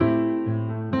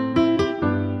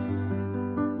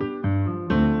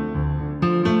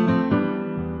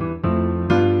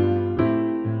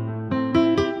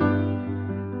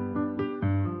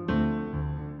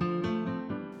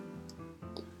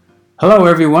Hello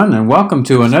everyone and welcome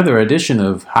to another edition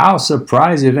of How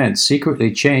Surprise Events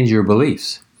Secretly Change Your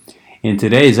Beliefs. In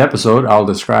today's episode, I'll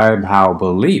describe how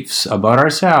beliefs about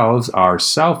ourselves are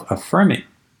self-affirming.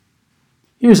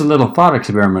 Here's a little thought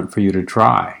experiment for you to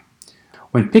try.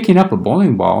 When picking up a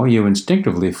bowling ball, you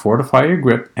instinctively fortify your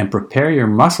grip and prepare your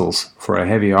muscles for a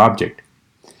heavy object.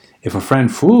 If a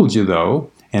friend fooled you though,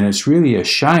 and it's really a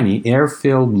shiny,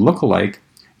 air-filled look-alike,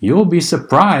 you'll be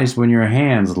surprised when your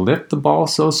hands lift the ball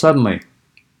so suddenly.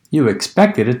 You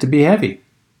expected it to be heavy.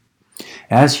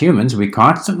 As humans, we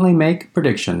constantly make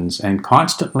predictions and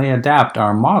constantly adapt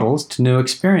our models to new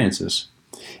experiences.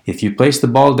 If you place the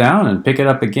ball down and pick it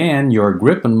up again, your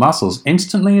grip and muscles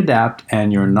instantly adapt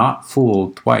and you're not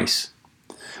fooled twice.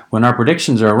 When our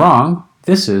predictions are wrong,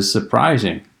 this is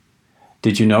surprising.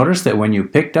 Did you notice that when you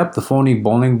picked up the phony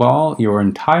bowling ball, your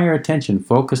entire attention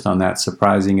focused on that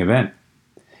surprising event?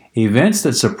 Events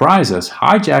that surprise us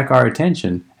hijack our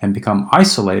attention and become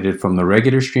isolated from the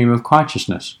regular stream of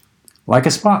consciousness, like a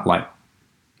spotlight.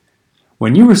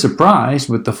 When you were surprised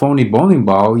with the phony bowling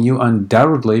ball, you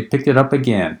undoubtedly picked it up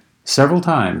again, several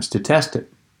times, to test it.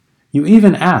 You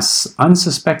even asked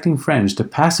unsuspecting friends to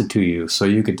pass it to you so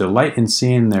you could delight in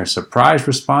seeing their surprise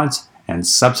response and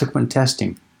subsequent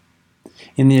testing.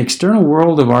 In the external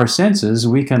world of our senses,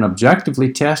 we can objectively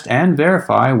test and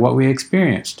verify what we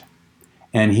experienced.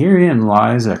 And herein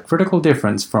lies a critical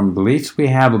difference from beliefs we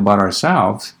have about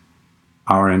ourselves,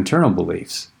 our internal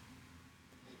beliefs.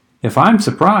 If I'm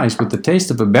surprised with the taste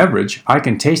of a beverage, I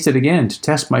can taste it again to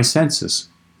test my senses.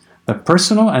 The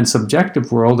personal and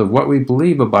subjective world of what we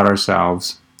believe about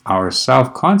ourselves, our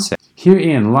self-concept,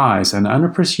 herein lies an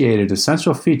unappreciated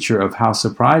essential feature of how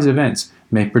surprise events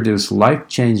may produce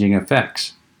life-changing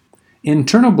effects.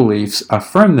 Internal beliefs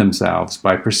affirm themselves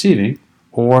by perceiving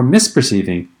or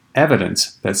misperceiving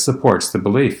evidence that supports the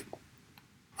belief.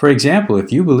 For example,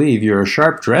 if you believe you're a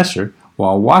sharp dresser,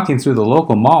 while walking through the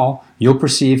local mall, you'll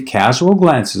perceive casual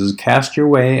glances cast your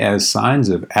way as signs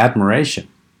of admiration.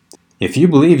 If you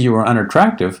believe you are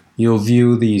unattractive, you'll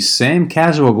view these same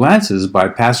casual glances by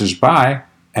passers-by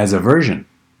as aversion.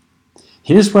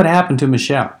 Here's what happened to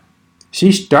Michelle.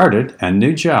 She started a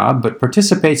new job but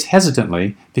participates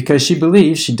hesitantly because she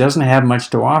believes she doesn't have much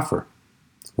to offer.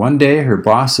 One day, her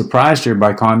boss surprised her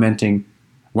by commenting,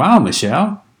 "Wow,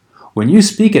 Michelle, when you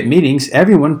speak at meetings,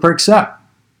 everyone perks up."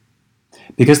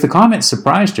 Because the comment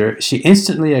surprised her, she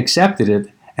instantly accepted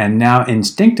it and now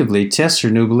instinctively tests her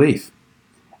new belief.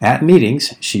 At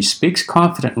meetings, she speaks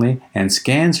confidently and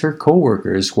scans her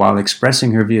coworkers while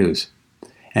expressing her views.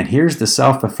 And here's the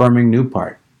self-affirming new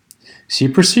part. She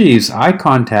perceives eye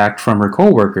contact from her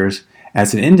coworkers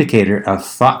as an indicator of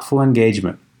thoughtful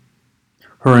engagement.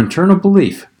 Her internal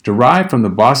belief, derived from the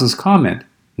boss's comment,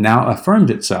 now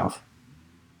affirms itself.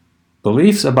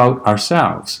 Beliefs about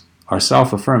ourselves are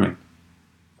self-affirming.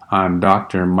 I'm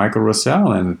Dr. Michael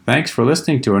Russell, and thanks for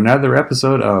listening to another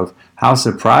episode of How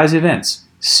Surprise Events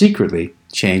Secretly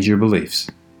Change Your Beliefs.